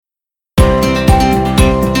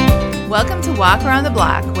Welcome to Walk Around the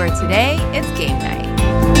Block, where today it's game night.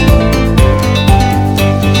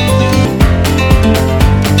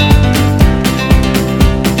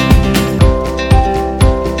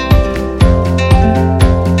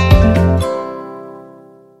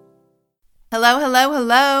 Hello, hello,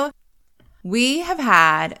 hello. We have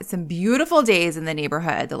had some beautiful days in the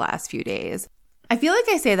neighborhood the last few days. I feel like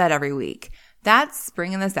I say that every week. That's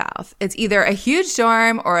spring in the South. It's either a huge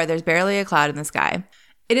storm or there's barely a cloud in the sky.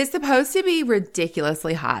 It is supposed to be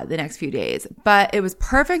ridiculously hot the next few days, but it was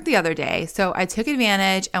perfect the other day, so I took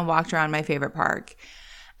advantage and walked around my favorite park.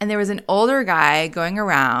 And there was an older guy going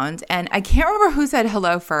around, and I can't remember who said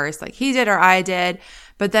hello first, like he did or I did,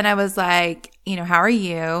 but then I was like, how are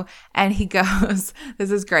you? And he goes, this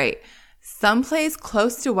is great. Someplace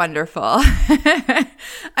close to wonderful.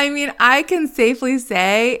 I mean, I can safely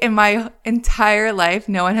say in my entire life,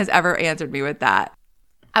 no one has ever answered me with that.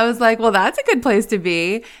 I was like, well, that's a good place to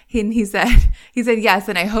be. He said, yes,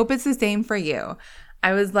 and I hope it's the same for you.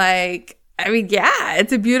 I was like, yeah,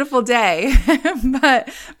 it's a beautiful day. but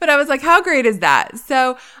I was like, how great is that?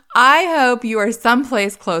 So I hope you are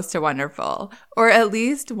someplace close to wonderful, or at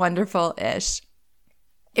least wonderful-ish.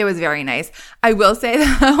 It was very nice. I will say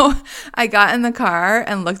though, I got in the car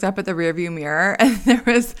and looked up at the rearview mirror, and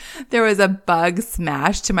there was a bug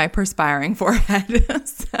smashed to my perspiring forehead.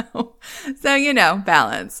 so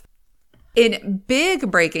balance. In big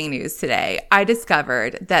breaking news today, I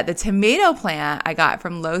discovered that the tomato plant I got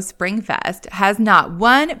from Low Spring Fest has not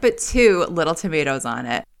one but two little tomatoes on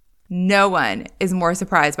it. No one is more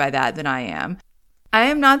surprised by that than I am. I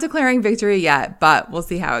am not declaring victory yet, but we'll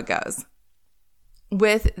see how it goes.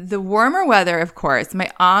 With the warmer weather, of course, my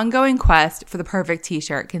ongoing quest for the perfect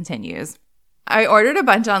t-shirt continues. I ordered a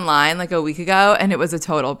bunch online like a week ago, and it was a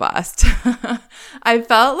total bust. I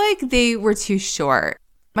felt like they were too short.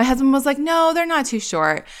 My husband was like, no, they're not too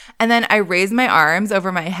short. And then I raised my arms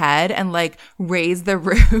over my head and like raised the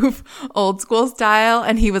roof old school style.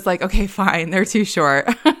 And he was like, okay, fine, they're too short.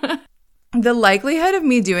 The likelihood of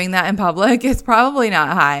me doing that in public is probably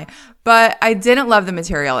not high, but I didn't love the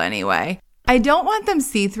material anyway. I don't want them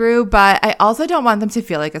see-through, but I also don't want them to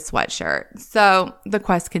feel like a sweatshirt. So the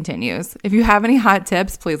quest continues. If you have any hot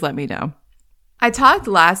tips, please let me know. I talked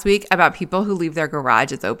last week about people who leave their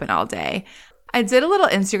garages open all day. I did a little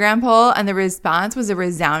Instagram poll, and the response was a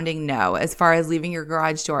resounding no as far as leaving your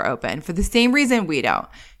garage door open for the same reason we don't.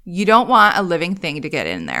 You don't want a living thing to get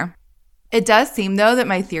in there. It does seem, though, that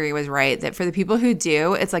my theory was right, that for the people who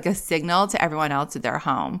do, it's like a signal to everyone else that they're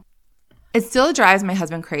home. It still drives my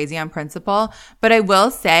husband crazy on principle, but I will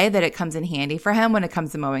say that it comes in handy for him when it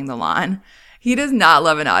comes to mowing the lawn. He does not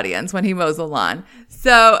love an audience when he mows the lawn.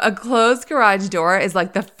 So a closed garage door is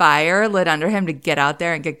like the fire lit under him to get out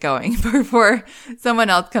there and get going before someone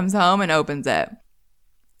else comes home and opens it.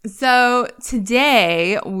 So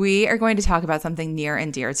today we are going to talk about something near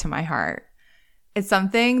and dear to my heart. It's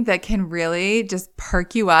something that can really just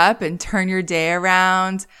perk you up and turn your day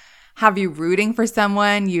around, have you rooting for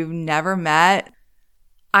someone you've never met.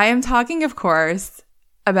 I am talking, of course,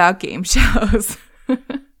 about game shows.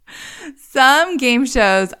 Some game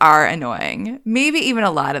shows are annoying, maybe even a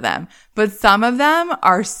lot of them, but some of them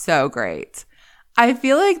are so great. I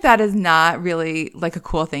feel like that is not really like a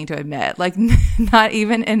cool thing to admit, like not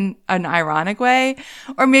even in an ironic way,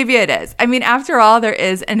 or maybe it is. I mean, after all, there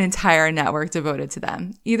is an entire network devoted to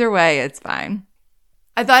them. Either way, it's fine.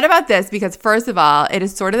 I thought about this because, first of all, it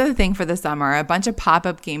is sort of the thing for the summer, a bunch of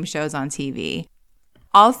pop-up game shows on TV.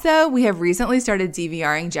 Also, we have recently started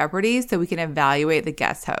DVRing Jeopardy so we can evaluate the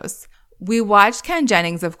guest hosts. We watched Ken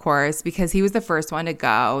Jennings, of course, because he was the first one to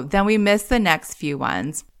go. Then we missed the next few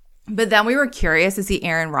ones. But then we were curious to see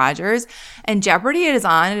Aaron Rodgers, and Jeopardy is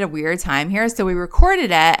on at a weird time here, so we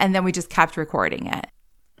recorded it, and then we just kept recording it.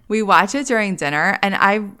 We watch it during dinner, and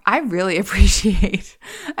I really appreciate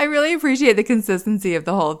the consistency of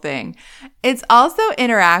the whole thing. It's also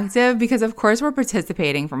interactive because, of course, we're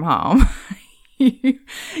participating from home.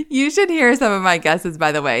 You should hear some of my guesses,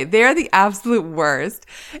 by the way. They're the absolute worst.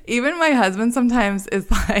 Even my husband sometimes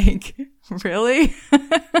is like, really?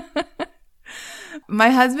 My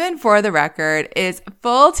husband, for the record, is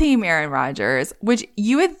full team Aaron Rodgers, which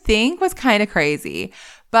you would think was kind of crazy.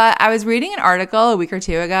 But I was reading an article a week or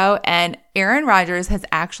two ago, and Aaron Rodgers has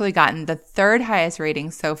actually gotten the third highest rating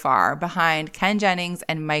so far, behind Ken Jennings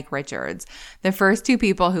and Mike Richards, the first two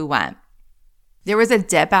people who went. There was a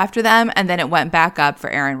dip after them, and then it went back up for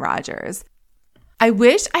Aaron Rodgers. I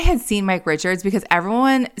wish I had seen Mike Richards because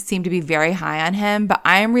everyone seemed to be very high on him, but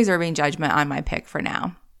I am reserving judgment on my pick for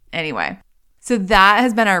now. Anyway, so that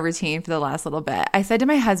has been our routine for the last little bit. I said to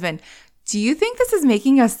my husband, do you think this is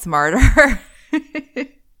making us smarter?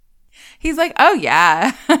 He's like, oh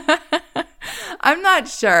yeah. I'm not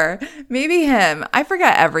sure. Maybe him. I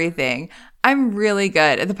forget everything. I'm really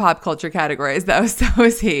good at the pop culture categories though. So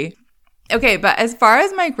is he. Okay, but as far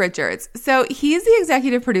as Mike Richards, so he's the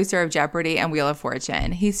executive producer of Jeopardy and Wheel of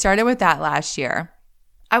Fortune. He started with that last year.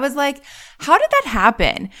 I was like, how did that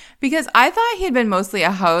happen? Because I thought he had been mostly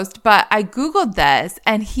a host, but I Googled this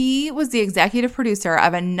and he was the executive producer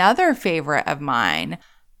of another favorite of mine,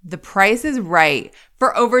 The Price is Right,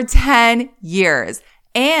 for over 10 years.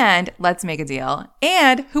 And Let's Make a Deal.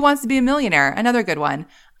 And Who Wants to Be a Millionaire? Another good one.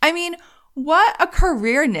 I mean, what a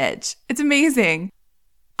career niche. It's amazing.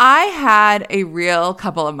 I had a real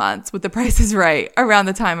couple of months with The Price is Right around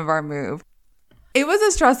the time of our move. It was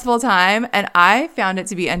a stressful time, and I found it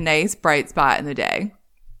to be a nice bright spot in the day.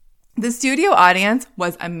 The studio audience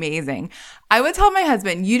was amazing. I would tell my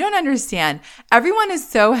husband, you don't understand. Everyone is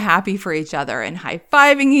so happy for each other and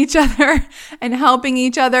high-fiving each other and helping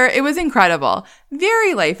each other. It was incredible.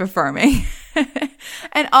 Very life-affirming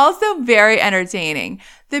and also very entertaining.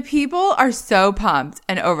 The people are so pumped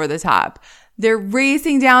and over the top. They're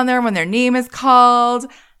racing down there when their name is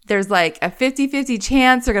called. There's like a 50-50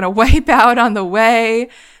 chance they're going to wipe out on the way.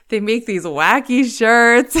 They make these wacky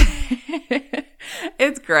shirts.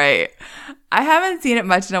 It's great. I haven't seen it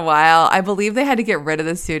much in a while. I believe they had to get rid of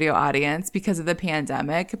the studio audience because of the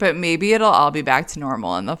pandemic, but maybe it'll all be back to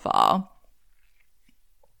normal in the fall.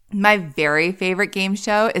 My very favorite game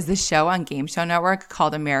show is the show on Game Show Network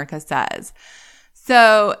called America Says.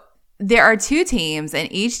 So there are 2 teams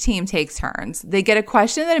and each team takes turns. They get a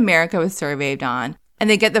question that America was surveyed on. And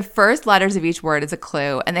they get the first letters of each word as a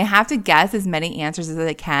clue, and they have to guess as many answers as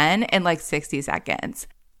they can in like 60 seconds.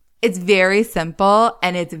 It's very simple,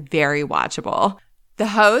 and it's very watchable. The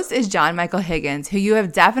host is John Michael Higgins, who you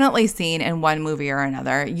have definitely seen in one movie or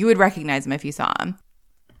another. You would recognize him if you saw him.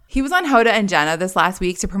 He was on Hoda and Jenna this last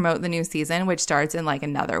week to promote the new season, which starts in like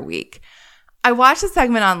another week. I watched the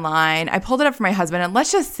segment online. I pulled it up for my husband, and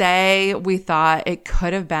let's just say we thought it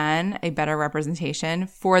could have been a better representation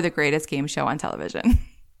for the greatest game show on television.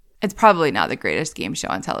 It's probably not the greatest game show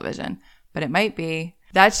on television, but it might be.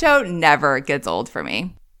 That show never gets old for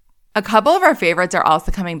me. A couple of our favorites are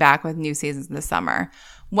also coming back with new seasons this summer.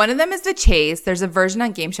 One of them is The Chase. There's a version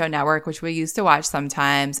on Game Show Network, which we used to watch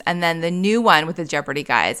sometimes, and then the new one with the Jeopardy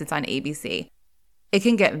guys. It's on ABC. It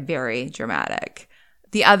can get very dramatic.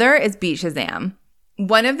 The other is Beat Shazam.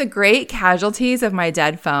 One of the great casualties of my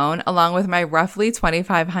dead phone, along with my roughly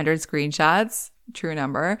 2,500 screenshots, true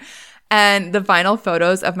number, and the final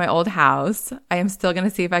photos of my old house, I am still going to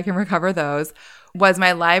see if I can recover those, was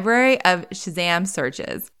my library of Shazam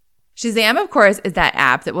searches. Shazam, of course, is that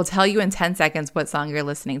app that will tell you in 10 seconds what song you're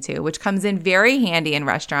listening to, which comes in very handy in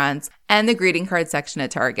restaurants and the greeting card section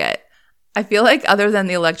at Target. I feel like other than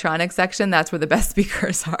the electronics section, that's where the best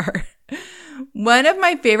speakers are. One of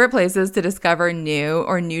my favorite places to discover new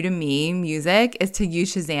or new to me music is to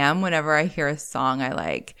use Shazam whenever I hear a song I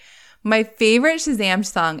like. My favorite Shazam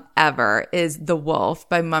song ever is The Wolf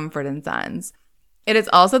by Mumford & Sons. It is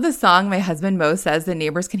also the song my husband Mo says the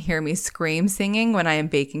neighbors can hear me scream singing when I am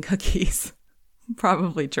baking cookies.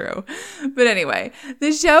 Probably true. But anyway,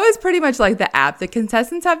 the show is pretty much like the app. The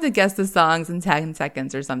contestants have to guess the songs in 10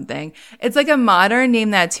 seconds or something. It's like a modern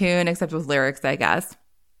Name That Tune, except with lyrics, I guess.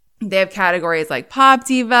 They have categories like pop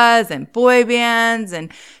divas and boy bands,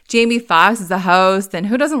 and Jamie Foxx is the host, and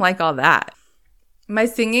who doesn't like all that? My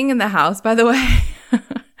singing in the house, by the way,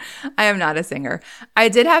 I am not a singer. I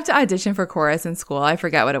did have to audition for chorus in school. I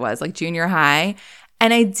forget what it was, like junior high.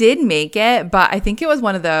 And I did make it, but I think it was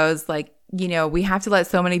one of those, like, you know, we have to let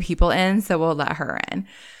so many people in, so we'll let her in.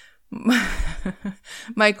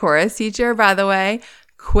 My chorus teacher, by the way,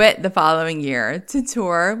 quit the following year to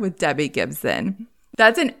tour with Debbie Gibson.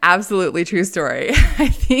 That's an absolutely true story. I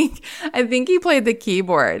think he played the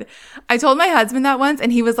keyboard. I told my husband that once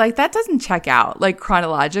and he was like, that doesn't check out, like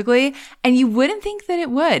chronologically. And you wouldn't think that it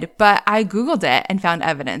would, but I Googled it and found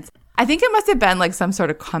evidence. I think it must have been like some sort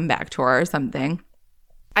of comeback tour or something.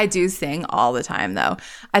 I do sing all the time though.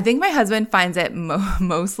 I think my husband finds it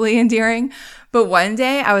mostly endearing, but one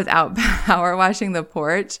day I was out power washing the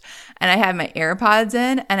porch and I had my AirPods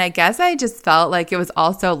in and I guess I just felt like it was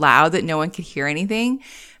all so loud that no one could hear anything.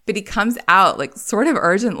 But he comes out like sort of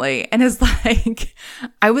urgently and is like,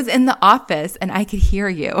 I was in the office and I could hear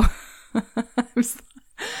you.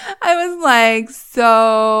 I was like,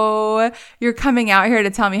 so you're coming out here to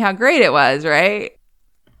tell me how great it was, right?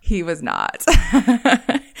 He was not.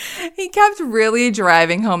 He kept really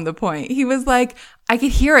driving home the point. He was like, I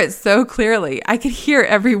could hear it so clearly. I could hear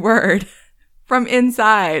every word from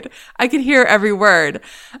inside. I could hear every word.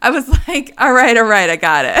 I was like, all right, I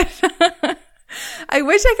got it. I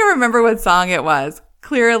wish I could remember what song it was.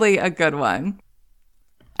 Clearly a good one.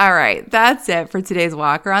 All right, that's it for today's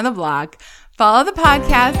Walk Around the Block. Follow the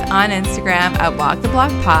podcast on Instagram at Walk the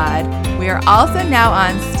Block Pod. We are also now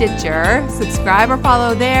on Stitcher. Subscribe or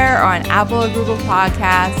follow there, or on Apple or Google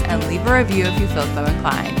Podcasts, and leave a review if you feel so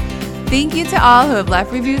inclined. Thank you to all who have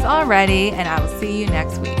left reviews already, and I will see you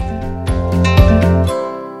next week.